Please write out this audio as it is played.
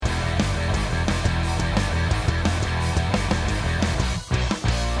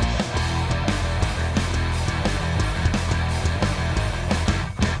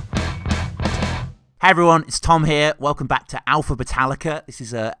Hey everyone, it's Tom here. Welcome back to Alpha Metallica. This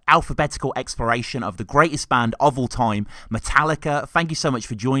is an alphabetical exploration of the greatest band of all time, Metallica. Thank you so much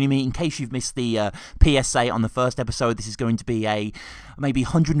for joining me. In case you've missed the PSA on the first episode, this is going to be a maybe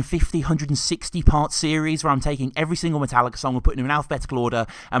 150, 160 part series where I'm taking every single Metallica song, we're putting them in alphabetical order,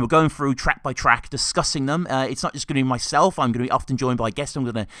 and we're going through track by track, discussing them. It's not just going to be myself. I'm going to be often joined by a guest I'm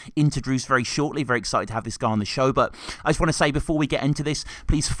going to introduce very shortly. Very excited to have this guy on the show. But I just want to say before we get into this,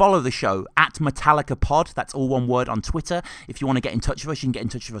 please follow the show at Metallica Pod. That's all one word on Twitter. If you want to get in touch with us, you can get in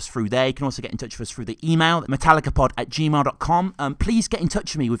touch with us through there. You can also get in touch with us through the email, metallicapod@gmail.com. Please get in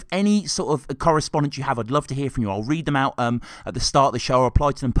touch with me with any sort of correspondence you have. I'd love to hear from you. I'll read them out at the start of the show. I'll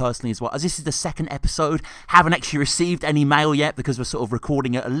reply to them personally as well. As this is the second episode, haven't actually received any mail yet because we're sort of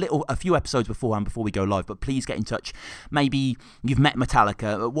recording it a few episodes beforehand before we go live. But please get in touch. Maybe you've met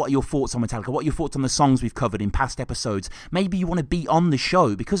Metallica. What are your thoughts on Metallica? What are your thoughts on the songs we've covered in past episodes? Maybe you want to be on the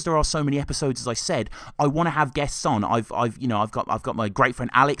show because there are so many episodes, as I said. I want to have guests on. I've got my great friend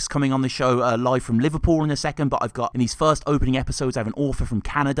Alex coming on the show live from Liverpool in a second. But I've got in these first opening episodes, I have an author from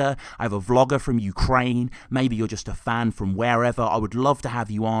Canada. I have a vlogger from Ukraine. Maybe you're just a fan from wherever. I would love to have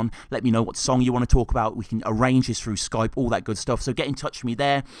you on. Let me know what song you want to talk about. We can arrange this through Skype, all that good stuff. So get in touch with me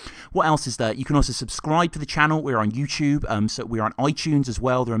there. What else is there? You can also subscribe to the channel. We're on YouTube. So we're on iTunes as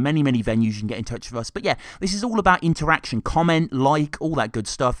well. There are many venues you can get in touch with us. But yeah, this is all about interaction, comment, like, all that good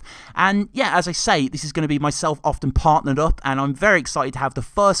stuff. And yeah, as I say, this is going to be myself often partnered up, and I'm very excited to have the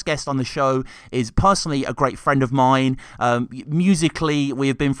first guest on the show. Is personally a great friend of mine. Musically, we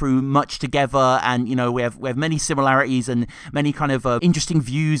have been through much together, and we have many similarities and many kind of interesting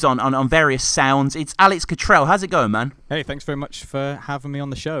views on various sounds. It's Alex Cottrell. How's it going, man? Hey, thanks very much for having me on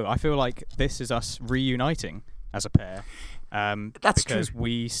the show. I feel like this is us reuniting as a pair. That's because true.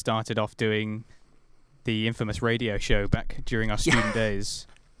 We started off doing the infamous radio show back during our student days.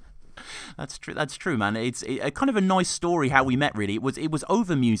 That's true, man. It's a kind of a nice story how we met. Really, it was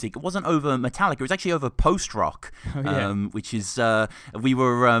over music. It wasn't over Metallica. It was actually over post rock, which is we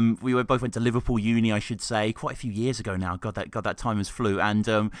both went to Liverpool Uni, I should say, quite a few years ago now. God, that time has flew. And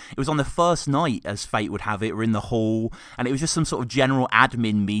it was on the first night, as fate would have it. We're in the hall, and it was just some sort of general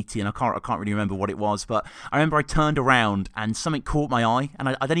admin meeting. I can't really remember what it was, but I remember I turned around and something caught my eye, and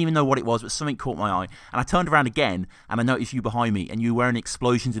I don't even know what it was, but something caught my eye, and I turned around again, and I noticed you behind me, and you were wearing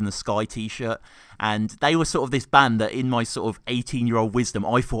Explosions in the Sky t-shirt, and they were sort of this band that in my sort of 18-year-old wisdom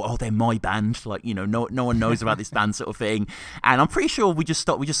I thought, oh, they're my band, like, no one knows about this band sort of thing. And I'm pretty sure we just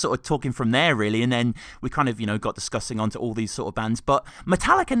sort of talking from there really, and then we kind of got discussing onto all these sort of bands, but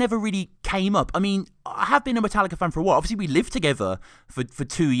Metallica never really came up. I mean, I have been a Metallica fan for a while. Obviously we lived together for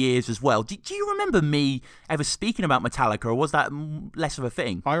 2 years as well. Do you remember me ever speaking about Metallica, or was that less of a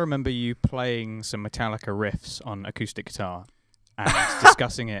thing? I remember you playing some Metallica riffs on acoustic guitar and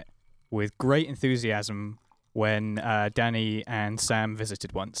discussing it with great enthusiasm when Danny and Sam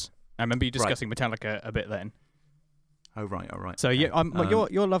visited once. I remember you discussing Metallica a bit then. Oh, right, all right. So okay.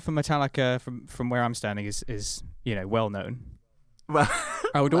 Your love for Metallica from where I'm standing is well known. Well,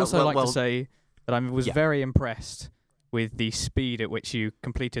 I would also like to say that I was very impressed with the speed at which you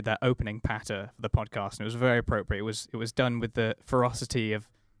completed that opening patter for the podcast, and it was very appropriate. It was done with the ferocity of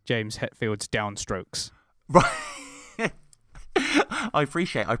James Hetfield's downstrokes. Right. I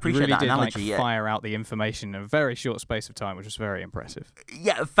appreciate you really that did, analogy. Fire out the information in a very short space of time, which was very impressive.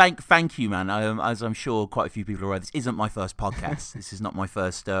 Yeah, thank you, man. As I'm sure quite a few people are aware, this isn't my first podcast. This is not my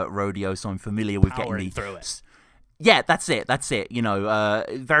first rodeo, so I'm familiar with Powering getting through it. Yeah, that's it.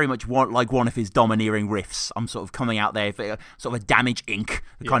 Very much like one of his domineering riffs. I'm sort of coming out there, for, sort of a Damage Inc.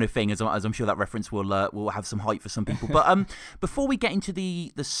 kind of thing, as I'm sure that reference will have some hype for some people. But before we get into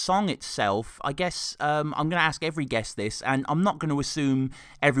the song itself, I guess I'm going to ask every guest this, and I'm not going to assume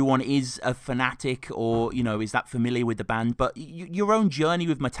everyone is a fanatic or is that familiar with the band. But your own journey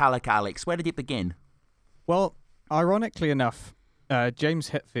with Metallica, Alex, where did it begin? Well, ironically enough, James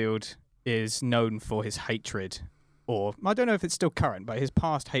Hetfield is known for his hatred. Or I don't know if it's still current, but his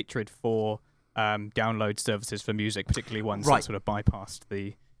past hatred for download services for music, particularly ones that sort of bypassed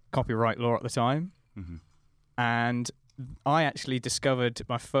the copyright law at the time. Mm-hmm. And I actually discovered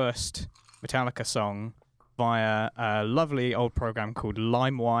my first Metallica song via a lovely old program called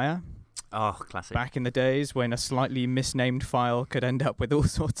LimeWire. Oh, classic. Back in the days when a slightly misnamed file could end up with all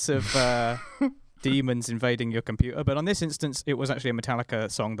sorts of demons invading your computer. But on this instance, it was actually a Metallica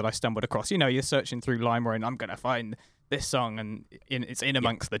song that I stumbled across. You're searching through LimeWire and I'm going to find this song, and it's in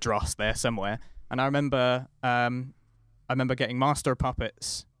amongst the dross there somewhere. And I remember getting Master of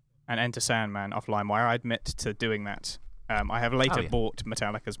Puppets and Enter Sandman off LimeWire. I admit to doing that. I have later bought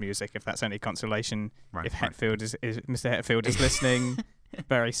Metallica's music, if that's any consolation. If Hetfield is Mr. Hetfield is listening,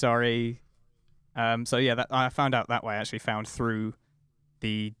 very sorry. So yeah, I found out that way. I actually found through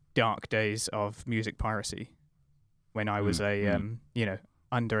the dark days of music piracy when I was a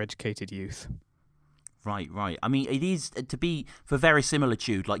undereducated youth. Right. I mean, it is to be for very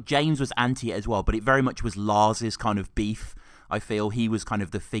similitude. Like James was anti it as well, but it very much was Lars's kind of beef. I feel he was kind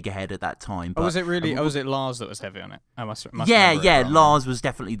of the figurehead at that time. But, was it really? Was it Lars that was heavy on it? I must yeah. Lars was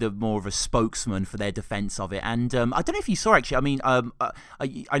definitely the more of a spokesman for their defense of it. And I don't know if you saw actually. I mean,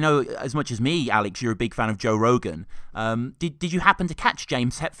 I know as much as me, Alex, you're a big fan of Joe Rogan. Did you happen to catch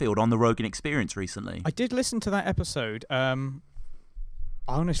James Hetfield on the Rogan Experience recently? I did listen to that episode.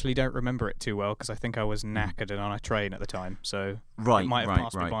 I honestly don't remember it too well because I think I was knackered and on a train at the time, so it might have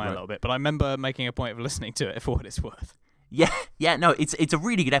passed me by a little bit. But I remember making a point of listening to it for what it's worth. Yeah, no, it's a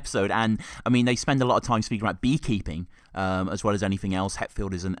really good episode, and I mean they spend a lot of time speaking about beekeeping as well as anything else.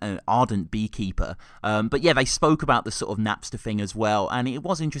 Hetfield is an ardent beekeeper, but yeah, they spoke about the sort of Napster thing as well, and it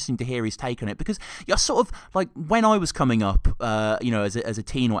was interesting to hear his take on it because you're sort of like when I was coming up, as a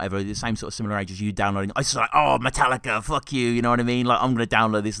teen or whatever, the same sort of similar age as you downloading. I was like, oh, Metallica, fuck you, you know what I mean? Like I'm gonna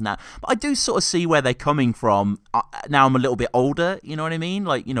download this and that, but I do sort of see where they're coming from. Now I'm a little bit older, you know what I mean?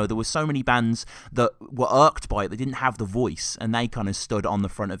 Like there were so many bands that were irked by it, they didn't have the voice, and they kind of stood on the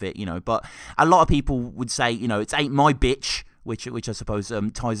front of it, But a lot of people would say, it's Ain't My Bitch, which I suppose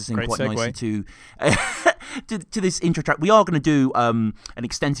ties us in Great quite segue. nicely to this intro track. We are going to do an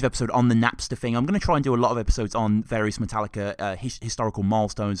extensive episode on the Napster thing. I'm going to try and do a lot of episodes on various Metallica historical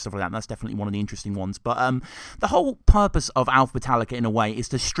milestones, stuff like that. And that's definitely one of the interesting ones. But the whole purpose of Alpha Metallica, in a way, is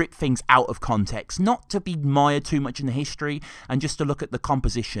to strip things out of context, not to be mired too much in the history, and just to look at the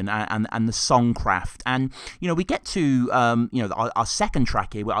composition and the songcraft. And we get to our second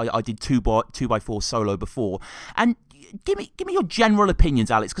track here. Where I did 2x4 solo before, and Give me your general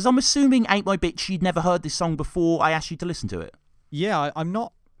opinions, Alex, because I'm assuming Ain't My Bitch, you'd never heard this song before I asked you to listen to it. Yeah, I'm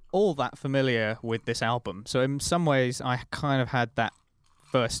not all that familiar with this album, so in some ways I kind of had that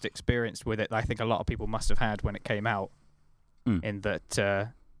first experience with it that I think a lot of people must have had when it came out, in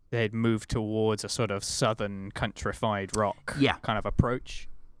that they'd moved towards a sort of southern countrified rock kind of approach.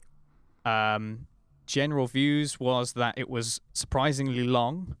 General views was that it was surprisingly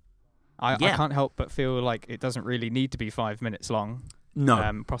long. I can't help but feel like it doesn't really need to be 5 minutes long.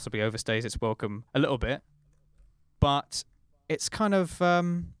 No. Possibly overstays its welcome a little bit. But it's kind of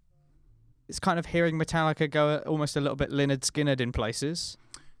hearing Metallica go almost a little bit Lynyrd Skynyrd in places.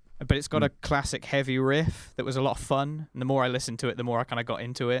 But it's got a classic heavy riff that was a lot of fun. And the more I listened to it, the more I kind of got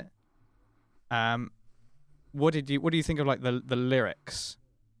into it. What do you think of like the lyrics?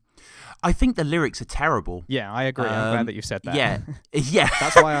 I think the lyrics are terrible. Yeah, I agree. I'm glad that you said that. Yeah.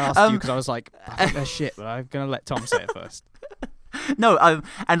 That's why I asked you, because I was like, I think they're shit, but I'm going to let Tom say it first. No,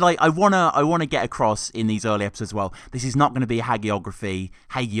 and like I wanna get across in these early episodes as well. This is not going to be a hagiography,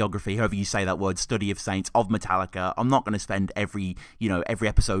 however you say that word, study of saints of Metallica. I'm not going to spend every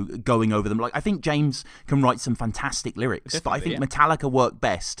episode going over them. Like I think James can write some fantastic lyrics, but I think Metallica work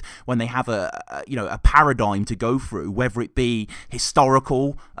best when they have a paradigm to go through, whether it be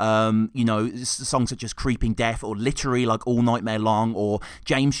historical, songs such as Creeping Death, or literary like All Nightmare Long, or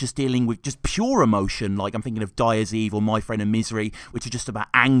James just dealing with just pure emotion. Like I'm thinking of Die As Eve or My Friend and Misery, which are just about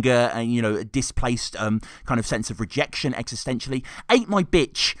anger and a displaced kind of sense of rejection existentially. Ain't My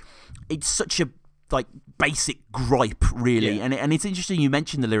Bitch, it's such a like basic gripe, really. And it's interesting you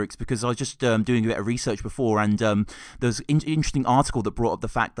mentioned the lyrics, because I was just doing a bit of research before, and there's an interesting article that brought up the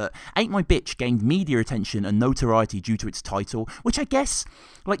fact that Ain't My Bitch gained media attention and notoriety due to its title, which I guess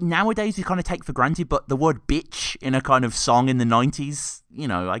like nowadays we kind of take for granted, but the word bitch in a kind of song in the 90s,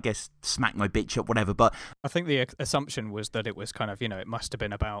 I guess smack my bitch up, whatever. But I think the assumption was that it was kind of, it must have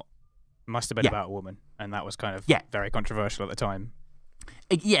been about a woman, and that was kind of very controversial at the time.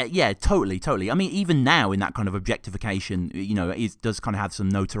 Yeah, totally. I mean, even now in that kind of objectification, it does kind of have some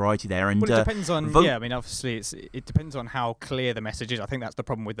notoriety there. And well, it depends on. I mean, obviously, it depends on how clear the message is. I think that's the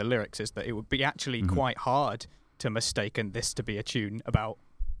problem with the lyrics, is that it would be actually quite hard to mistaken this to be a tune about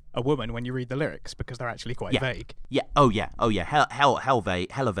a woman when you read the lyrics, because they're actually quite vague. Hell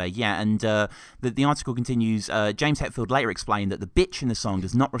vague. Yeah, and the article continues. James Hetfield later explained that the bitch in the song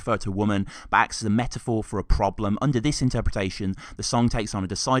does not refer to a woman, but acts as a metaphor for a problem. Under this interpretation, the song takes on a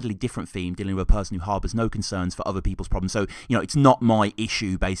decidedly different theme, dealing with a person who harbours no concerns for other people's problems. So it's not my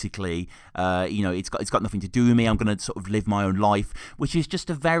issue, basically. It's got nothing to do with me. I'm going to sort of live my own life, which is just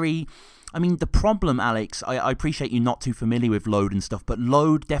a very I mean, the problem, Alex, I appreciate you not too familiar with Load and stuff, but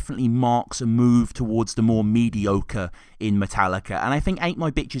Load definitely marks a move towards the more mediocre in Metallica. And I think Ain't My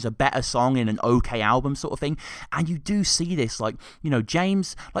Bitch is a better song in an okay album sort of thing. And you do see this, like, you know,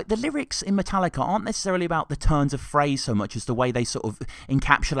 James, like the lyrics in Metallica aren't necessarily about the turns of phrase so much as the way they sort of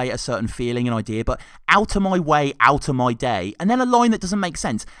encapsulate a certain feeling and idea, but out of my way, out of my day. And then a line that doesn't make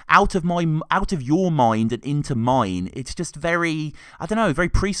sense, out of your mind and into mine. It's just very, I don't know, very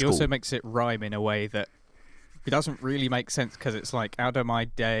preschool. He also makes it rhyme in a way that it doesn't really make sense because it's like out of my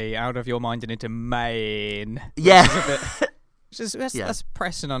day, out of your mind and into main. Yeah. That's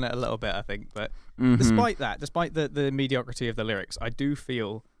pressing on it a little bit, I think. But despite the mediocrity of the lyrics, I do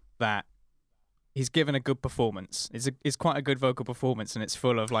feel that he's given a good performance. It's quite a good vocal performance, and it's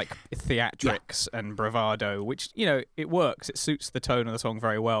full of like theatrics and bravado, which, you know, it works. It suits the tone of the song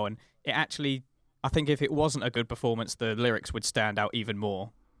very well, and it actually, I think if it wasn't a good performance, the lyrics would stand out even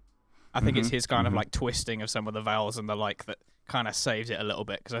more. I think it's his kind of like twisting of some of the vowels and the like that kind of saves it a little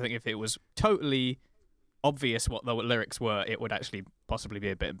bit, because I think if it was totally obvious what the lyrics were, it would actually possibly be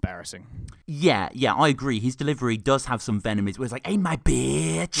a bit embarrassing. Yeah, I agree. His delivery does have some venom. It's like, "Hey, my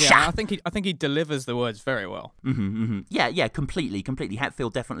bitch." Yeah, I think he delivers the words very well. Yeah, completely.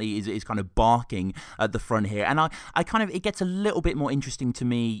 Hetfield definitely is kind of barking at the front here, and I kind of, it gets a little bit more interesting to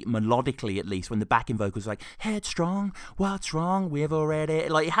me melodically, at least, when the backing vocals are like, "Headstrong, what's wrong? We've already,"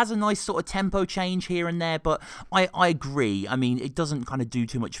 like, it has a nice sort of tempo change here and there, but I agree. I mean, it doesn't kind of do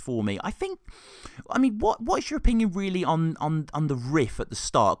too much for me. I mean, what's your opinion really on the riff at the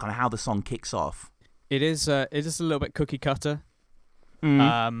start, kind of how the song kicks off? It is a little bit cookie cutter.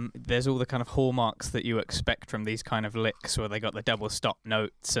 There's all the kind of hallmarks that you expect from these kind of licks, where they got the double stop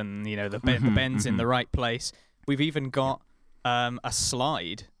notes and, you know, the bends in the right place. We've even got a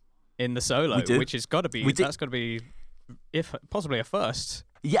slide in the solo, which has got to be if possibly a first.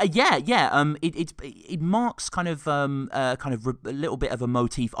 Yeah. It marks kind of a little bit of a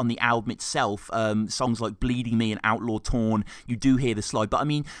motif on the album itself. Songs like Bleeding Me and Outlaw Torn, you do hear the slide. But I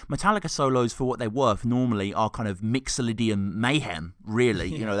mean, Metallica solos, for what they're worth, normally are kind of mixolydian mayhem, really.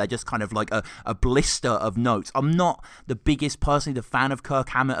 You know, they're just kind of like a blister of notes. I'm not the biggest, personally, the fan of Kirk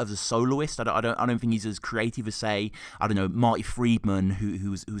Hammett as a soloist. I don't think he's as creative as, say, I don't know, Marty Friedman,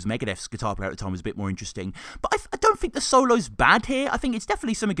 who's Megadeth's guitar player at the time, was a bit more interesting. But I don't think the solo's bad here. I think it's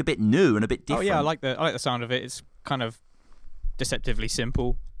definitely something a bit new and a bit different. Oh yeah, I like the sound of it. It's kind of deceptively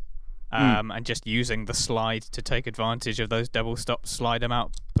simple, and just using the slide to take advantage of those double stops, slide them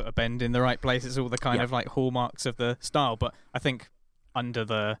out, put a bend in the right place. It's all the kind of like hallmarks of the style. But I think under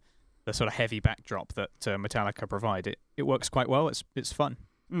the sort of heavy backdrop that Metallica provide, it works quite well. It's fun.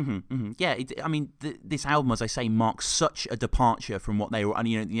 Yeah, I mean, this album, as I say, marks such a departure from what they were. And,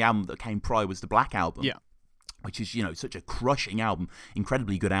 you know, the album that came prior was the Black Album. Yeah. Which is, you know, such a crushing album,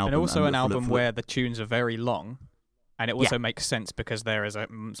 incredibly good album. And also an album where the tunes are very long, and it also makes sense because there is a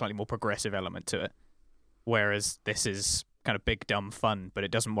slightly more progressive element to it. Whereas this is kind of big, dumb fun, but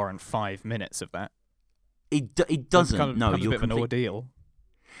it doesn't warrant 5 minutes of that. It doesn't. It's kind of a bit of an ordeal.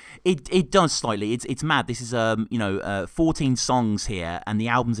 It does slightly. It's mad. This is 14 songs here, and the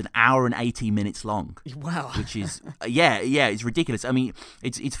album's an hour and 18 minutes long. Wow. Which is it's ridiculous. I mean,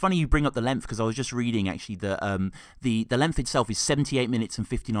 it's funny you bring up the length, because I was just reading actually that the length itself is 78 minutes and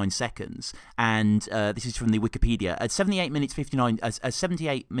 59 seconds, and this is from the Wikipedia. At 78 minutes 59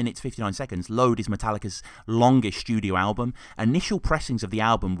 seconds, Load is Metallica's longest studio album. Initial pressings of the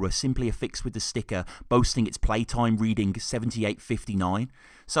album were simply affixed with the sticker boasting its playtime reading 78:59.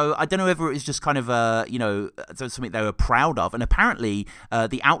 So I don't know whether it was just kind of something they were proud of. And apparently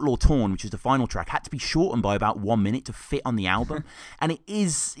the Outlaw Torn, which is the final track, had to be shortened by about 1 minute to fit on the album. And it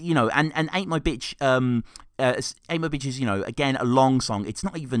is, you know, and Ain't My Bitch... Ain't My Bitch is, you know, again, a long song. It's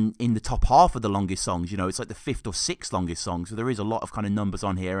not even in the top half of the longest songs, you know. It's like the 5th or 6th longest song. So there is a lot of kind of numbers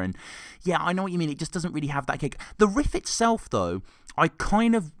on here. And yeah, I know what you mean. It just doesn't really have that kick. The riff itself, though, I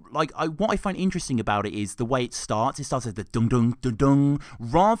kind of like. What I find interesting about it is the way it starts. It starts with the dung dung dung dung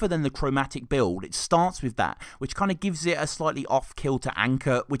rather than the chromatic build. It starts with that, which kind of gives it a slightly off kilter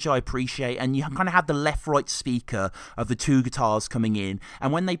anchor, which I appreciate. And you kind of have the left-right speaker of the two guitars coming in,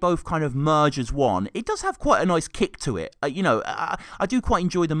 and when they both kind of merge as one, it does have quite a nice kick to it. I do quite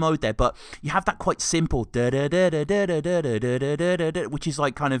enjoy the mode there, but you have that quite simple da da da da da da da da da da da, which is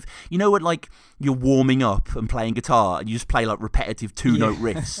like kind of, you know, what, like you're warming up and playing guitar, and you just play like repetitive 2-note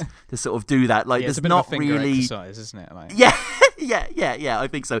riffs to sort of do that. Like, there's a bit of a finger really exercise, isn't it? Like... Yeah, I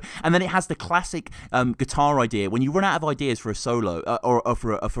think so. And then it has the classic guitar idea. When you run out of ideas for a solo or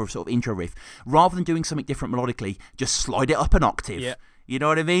for a sort of intro riff, rather than doing something different melodically, just slide it up an octave. Yeah. You know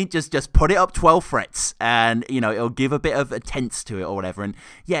what I mean? Just put it up 12 frets, and it'll give a bit of a tense to it or whatever. And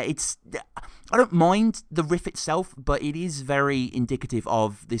yeah, I don't mind the riff itself, but it is very indicative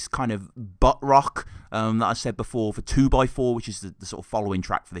of this kind of butt rock that I said before for 2x4, which is the sort of following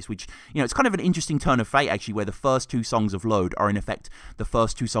track for this, which, it's kind of an interesting turn of fate, actually, where the first two songs of Load are, in effect, the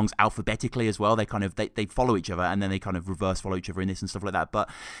first two songs alphabetically as well. They kind of, they follow each other, and then they kind of reverse follow each other in this and stuff like that. But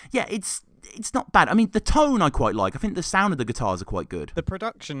yeah, it's not bad. I mean, the tone I quite like. I think the sound of the guitars are quite good. The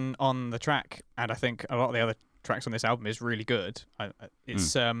production on the track, and I think a lot of the other tracks on this album, is really good.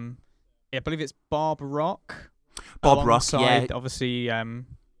 It's... I believe it's Bob Rock. Bob Rock, yeah. Obviously,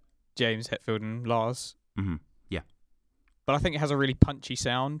 James Hetfield and Lars. Mm-hmm. Yeah. But I think it has a really punchy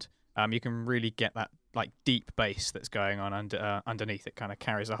sound. You can really get that like deep bass that's going on underneath. It kind of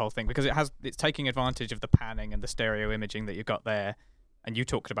carries the whole thing because it's taking advantage of the panning and the stereo imaging that you've got there. And you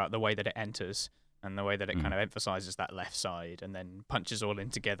talked about the way that it enters and the way that it kind of emphasizes that left side and then punches all in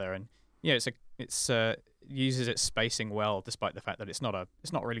together. And it's uses its spacing well, despite the fact that it's not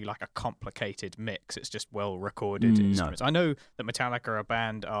really like a complicated mix. It's just well recorded instruments. I know that Metallica are a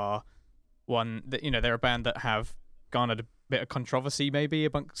band they're a band that have garnered a bit of controversy maybe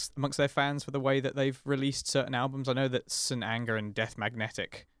amongst their fans for the way that they've released certain albums. I know that St. Anger and Death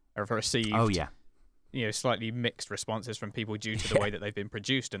Magnetic have received slightly mixed responses from people due to the way that they've been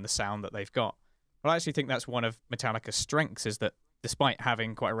produced and the sound that they've got. But I actually think that's one of Metallica's strengths, is that despite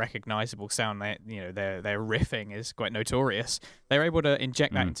having quite a recognizable sound, their riffing is quite notorious. They're able to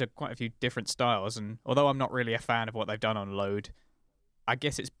inject that into quite a few different styles. And although I'm not really a fan of what they've done on Load, I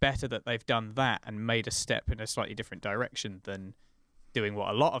guess it's better that they've done that and made a step in a slightly different direction than doing what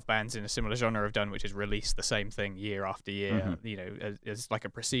a lot of bands in a similar genre have done, which is release the same thing year after year, as like a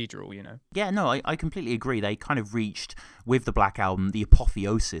procedural, Yeah, no, I completely agree. They kind of reached, with the Black Album, the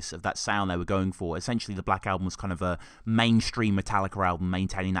apotheosis of that sound they were going for. Essentially, the Black Album was kind of a mainstream Metallica album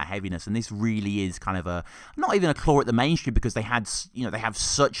maintaining that heaviness, and this really is kind of not even a claw at the mainstream, because they have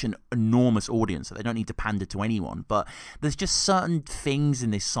such an enormous audience that they don't need to pander to anyone. But there's just certain things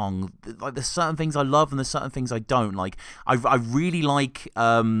in this song, like there's certain things I love and there's certain things I don't. Like, I really like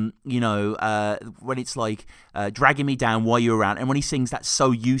when it's like dragging me down while you're around, and when he sings that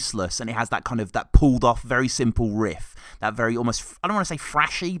So Useless, and it has that kind of that pulled off very simple riff, that very almost, I don't want to say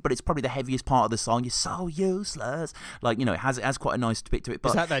thrashy, but it's probably the heaviest part of the song. You're so useless, like, it has quite a nice bit to it. But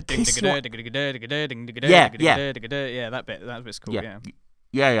is that that bit's cool.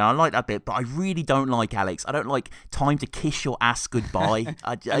 Yeah, I like that bit, but I really don't like Alex. I don't like Time to Kiss Your Ass Goodbye.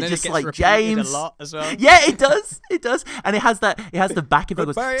 I just like James. A lot as well. Yeah, it does, and it has the backing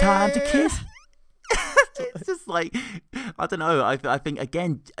vocals. Time to kiss. It's just like, I don't know. I think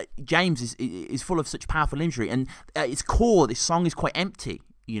again, James is full of such powerful imagery, and at its core, this song is quite empty.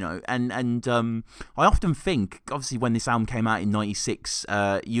 And I often think, obviously, when this album came out in '96,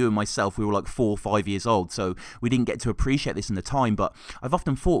 you and myself, we were like 4 or 5 years old, so we didn't get to appreciate this in the time. But I've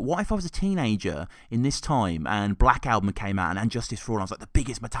often thought, what if I was a teenager in this time and Black Album came out and Justice for All, and I was like the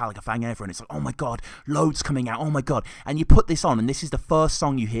biggest Metallica fan ever, and it's like, oh my god, Load's coming out, oh my god, and you put this on, and this is the first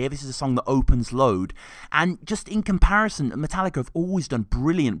song you hear. This is a song that opens Load, and just in comparison, Metallica have always done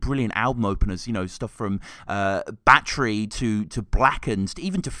brilliant album openers. Stuff from Battery to Blackened,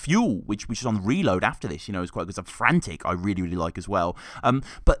 even to Fuel, which is on Reload after this, is quite good. It's Frantic, I really, really like as well.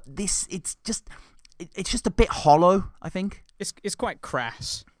 But this, it's just a bit hollow, I think. It's quite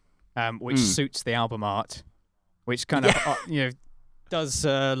crass, which suits the album art, which kind of does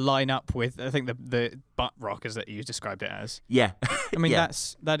line up with, I think, the butt rock as that you described it as. Yeah. I mean,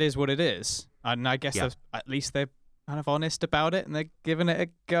 that is what it is, and I guess at least they're kind of honest about it and they're giving it a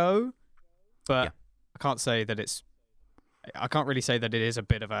go. But I can't really say that it is a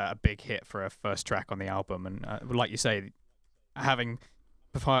bit of a big hit for a first track on the album. And like you say, having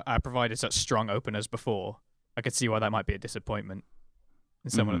provided such strong openers before, I could see why that might be a disappointment in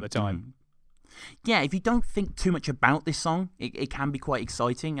someone at the time. Yeah, if you don't think too much about this song, it can be quite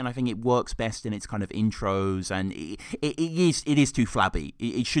exciting, and I think it works best in its kind of intros, and it is too flabby.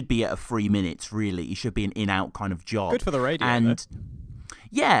 It should be at 3 minutes, really. It should be an in-out kind of job. Good for the radio, and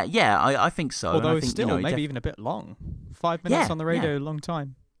Yeah, I think so. Although I think, still, maybe even a bit long. 5 minutes on the radio, long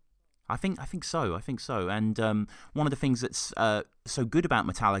time. I think so. And one of the things that's so good about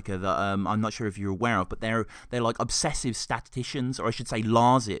Metallica that I'm not sure if you're aware of, but they're like obsessive statisticians, or I should say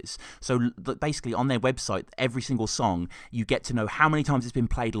Lars is. So basically on their website, every single song, you get to know how many times it's been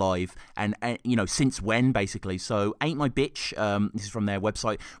played live and since when, basically. So Ain't My Bitch, this is from their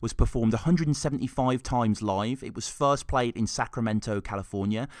website, was performed 175 times live. It was first played in Sacramento,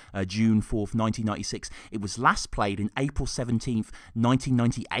 California, June 4th, 1996. It was last played in April 17th,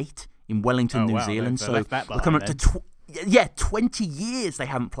 1998. In Wellington, New Zealand. So we're coming up to Yeah, 20 years they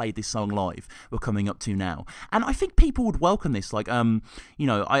haven't played this song live. We're coming up to now, and I think people would welcome this. Like, you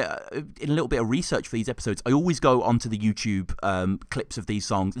know, I in a little bit of research for these episodes, I always go onto the YouTube clips of these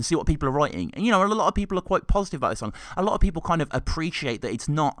songs and see what people are writing. And you know, a lot of people are quite positive about this song. A lot of people kind of appreciate that it's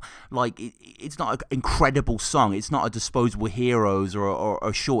not like it's not an incredible song. It's not a Disposable Heroes or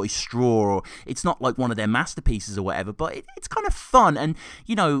a Shorty Straw, or it's not like one of their masterpieces or whatever. But it's kind of fun, and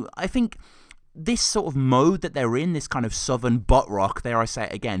you know, I think this sort of mode that they're in, this kind of southern butt rock, there I say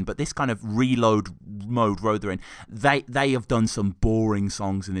it again, but this kind of reload mode road they're in, they have done some boring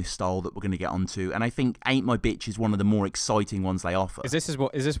songs in this style that we're going to get onto, and I think Ain't My Bitch is one of the more exciting ones they offer. Is this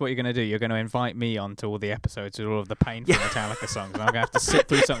what you're going to do? You're going to invite me onto all the episodes with all of the painful Metallica songs, and I'm going to have to sit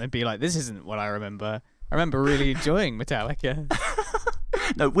through something and be like, this isn't what I remember. I remember really enjoying Metallica.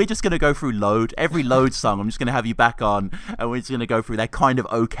 No, we're just going to go through Load. Every Load song, I'm just going to have you back on, and we're just going to go through their kind of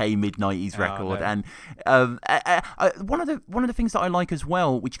okay mid-90s record. No. And one of the things that I like as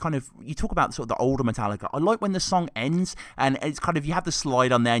well, which kind of, you talk about sort of the older Metallica, I like when the song ends, and it's kind of, you have the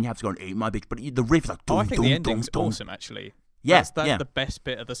slide on there, and you have to go and eat my bitch, but the riff's like, dum, I think dum, the ending's dum, dum. awesome, actually. Yeah, that's the best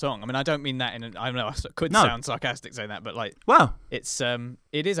bit of the song. I mean, I don't mean that I know I could sound sarcastic saying that, but like, wow, it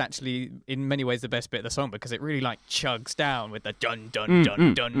is actually in many ways the best bit of the song because it really like chugs down with the dun dun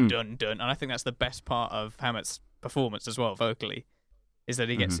dun dun dun dun, and I think that's the best part of Hammett's performance as well vocally, is that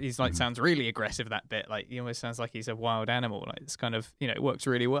he's like sounds really aggressive that bit, like he almost sounds like he's a wild animal. Like it's kind of, you know, it works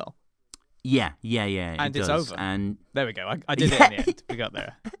really well. Yeah. And it's does. over. And there we go. I did it in the end. We got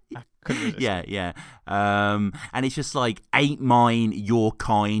there. I couldn't resist. Yeah. And it's just like, ain't mine, your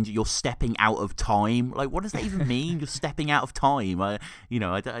kind, you're stepping out of time. Like, what does that even mean? You're stepping out of time.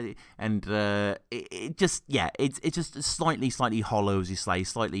 It just slightly hollow, as you say,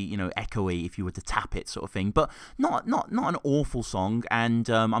 slightly, you know, echoey if you were to tap it, sort of thing. But not an awful song. And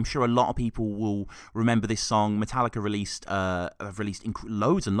I'm sure a lot of people will remember this song. Metallica have released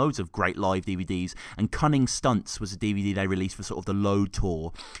loads and loads of great live DVDs, and Cunning Stunts was a DVD they released for sort of the Load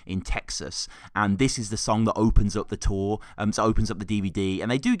tour in Texas, and this is the song that opens up the tour, so opens up the DVD, and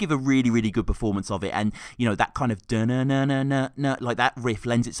they do give a really, really good performance of it, and you know, that kind of da-na-na-na-na, like that riff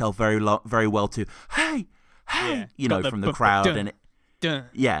lends itself very well to hey, you know, from the crowd, and it,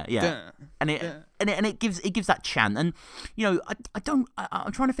 and it gives that chant, and you know,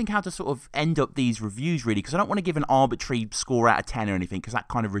 I'm trying to think how to sort of end up these reviews really, because I don't want to give an arbitrary score out of 10 or anything, because that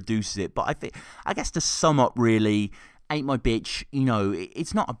kind of reduces it. But I guess to sum up really, Ain't My Bitch, you know,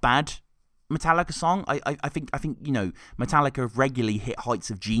 it's not a bad Metallica song. I think you know, Metallica have regularly hit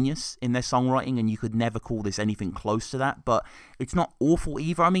heights of genius in their songwriting, and you could never call this anything close to that. But it's not awful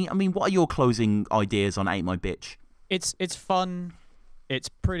either. I mean, what are your closing ideas on Ain't My Bitch? It's fun. It's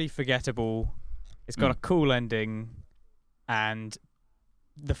pretty forgettable. It's got a cool ending, and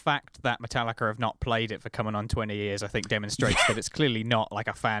the fact that Metallica have not played it for coming on 20 years, I think, demonstrates that it's clearly not like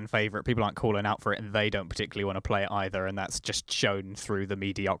a fan favourite. People aren't calling out for it, and they don't particularly want to play it either, and that's just shown through the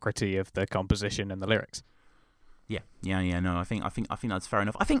mediocrity of the composition and the lyrics. Yeah. No, I think that's fair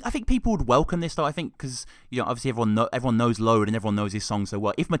enough. I think people would welcome this though. I think because, you know, obviously everyone knows Load and everyone knows his song so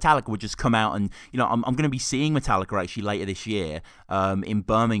well. If Metallica would just come out, and you know, I'm going to be seeing Metallica actually later this year, in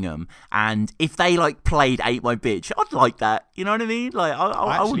Birmingham, and if they like played Ain't My Bitch, I'd like that. You know what I mean? Like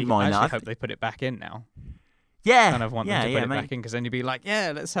I wouldn't mind that. I actually hope they put it back in now. Yeah, kind of want them to put it back in, because then you'd be like,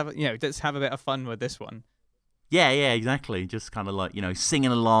 let's have a bit of fun with this one. Yeah, exactly. Just kind of like, you know,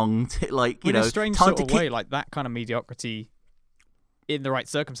 singing along to, like, you know, in a strange sort of way, like that kind of mediocrity in the right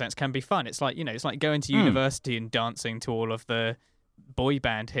circumstance can be fun. It's like, you know, it's like going to university and dancing to all of the boy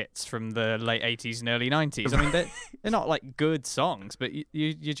band hits from the late 80s and early 90s. I mean, they're not like good songs, but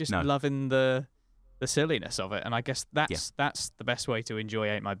you're just loving the silliness of it. And I guess that's the best way to enjoy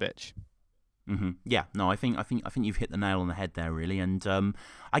Ain't My Bitch. Mm-hmm. Yeah, no, I think you've hit the nail on the head there, really. And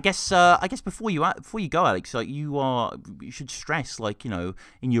I guess before you go, Alex, like you should stress, like, you know,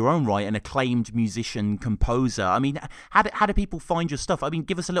 in your own right, an acclaimed musician, composer. I mean, how do people find your stuff? I mean,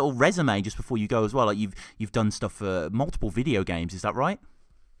 give us a little resume just before you go as well. Like you've done stuff for multiple video games, is that right?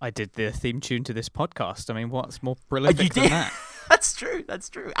 I did the theme tune to this podcast. I mean, what's more prolific than that? That's true.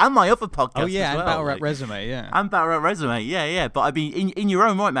 And my other podcast. Oh yeah, as well. And Battle Rap Resume, yeah. And Battle Rap Resume, yeah. But I mean, in your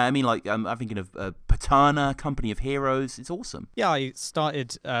own right, man. I mean, like, I'm thinking of Paterna, Company of Heroes. It's awesome. Yeah, I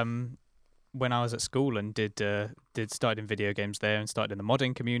started when I was at school and did start in video games there, and started in the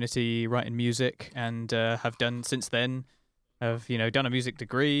modding community, writing music, and have done since then. I've, you know, done a music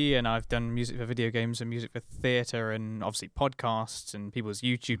degree, and I've done music for video games and music for theatre, and obviously podcasts and people's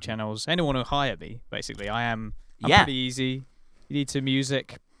YouTube channels. Anyone who hire me, basically, I'm pretty easy. You need some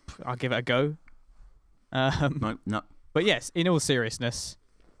music, I'll give it a go. No. But yes, in all seriousness,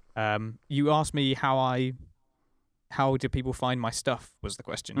 you asked me how I how do people find my stuff was the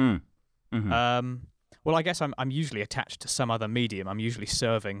question. Well, I guess I'm usually attached to some other medium. I'm usually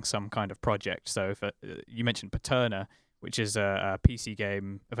serving some kind of project. So if you mentioned Paterna, which is a PC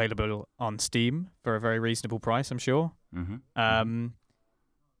game available on Steam for a very reasonable price, I'm sure.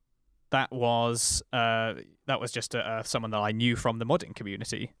 That was just someone that I knew from the modding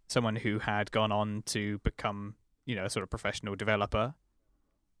community, someone who had gone on to become, a sort of professional developer.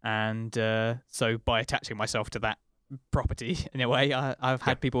 And so by attaching myself to that property, in a way, I've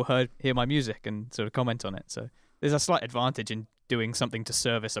had people hear my music and sort of comment on it. So there's a slight advantage in doing something to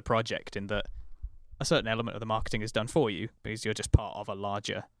service a project, in that a certain element of the marketing is done for you because you're just part of a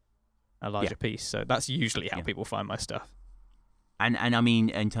larger piece. So that's usually how people find my stuff. And I mean,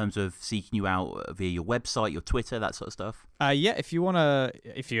 in terms of seeking you out via your website, your Twitter, that sort of stuff? If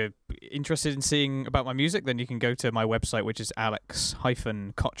you're interested in seeing about my music, then you can go to my website, which is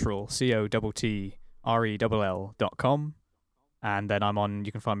alex-cottrell, COTTRELL.com. And then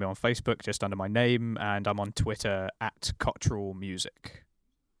you can find me on Facebook just under my name, and I'm on Twitter @Cottrell Music.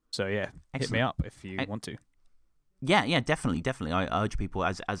 So yeah, Excellent. Hit me up if you want to. Yeah, definitely. I urge people,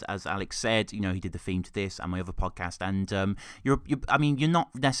 as Alex said, he did the theme to this and my other podcast, and you're not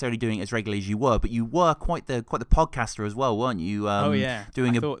necessarily doing it as regularly as you were, but you were quite the podcaster as well, weren't you?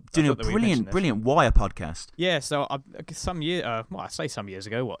 Doing a brilliant Wire podcast. Yeah, so some years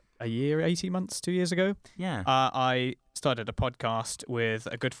ago, a year, 18 months, 2 years ago. Yeah. I started a podcast with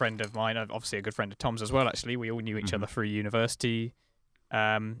a good friend of mine, obviously a good friend of Tom's as well. Actually, we all knew each other through university.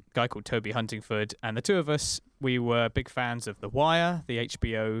 Guy called Toby Huntingford, and the two of us, we were big fans of The Wire, the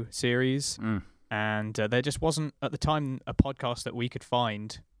HBO series, and there just wasn't at the time a podcast that we could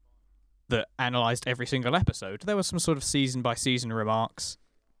find that analysed every single episode. There was some sort of season by season remarks,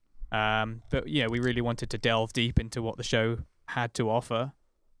 but we really wanted to delve deep into what the show had to offer,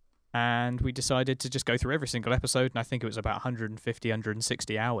 and we decided to just go through every single episode, and I think it was about 150,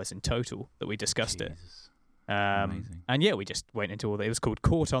 160 hours in total that we discussed it. And we just went into all that. It was called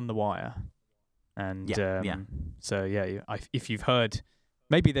Caught on the Wire, and if you've heard,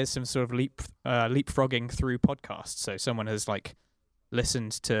 maybe there's some sort of leapfrogging through podcasts. So someone has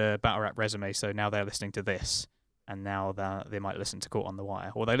listened to Battle Rap Resume, so now they're listening to this, and now they might listen to Caught on the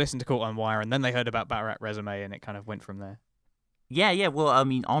Wire, or they listened to Caught on the Wire and then they heard about Battle Rap Resume, and it kind of went from there. Yeah. Well, I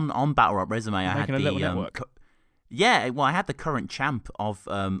mean, on Battle Rap Resume, I had a little network. I had the current champ of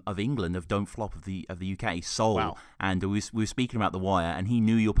England, of Don't Flop of the UK, Soul, wow. And we were speaking about The Wire, and he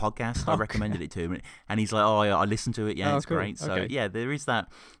knew your podcast. I recommended it to him, and he's like, "Oh, yeah, I listened to it. Yeah, it's cool. Great." So okay. there is that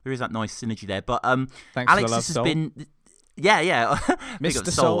nice synergy there. But thanks Alex, for the love, this has Soul. been Mr.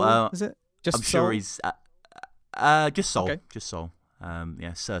 Soul. Is it just I'm Soul? sure he's just Soul, okay. Just Soul.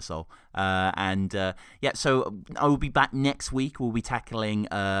 Sir Soul. So I will be back next week. We'll be tackling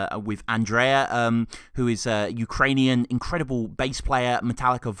with Andrea, who is a Ukrainian incredible bass player,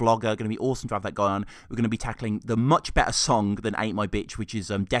 Metallica vlogger. Going to be awesome to have that guy on. We're going to be tackling the much better song than Ain't My Bitch, which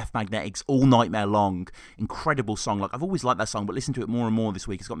is Death Magnetic's All Nightmare Long. Incredible song. I've always liked that song, but listen to it more and more this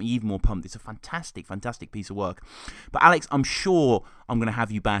week. It's got me even more pumped. It's a fantastic piece of work. But Alex, I'm sure I'm going to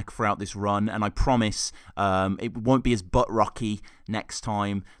have you back throughout this run, and I promise it won't be as butt rocky next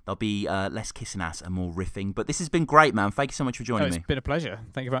time. There'll be less kissing ass and more riffing. But this has been great, man. Thank you so much for joining me. It's been a pleasure.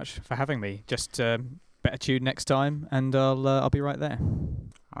 Thank you very much for having me. Just better tune next time, and I'll be right there.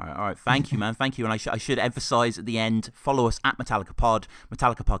 All right. Thank you, man. Thank you. And I should emphasize at the end, follow us at Metallica Pod,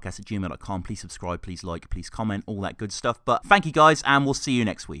 metallicapodcast@gmail.com. Please subscribe, please like, please comment, all that good stuff. But thank you, guys, and we'll see you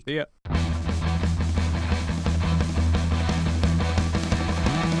next week. See ya.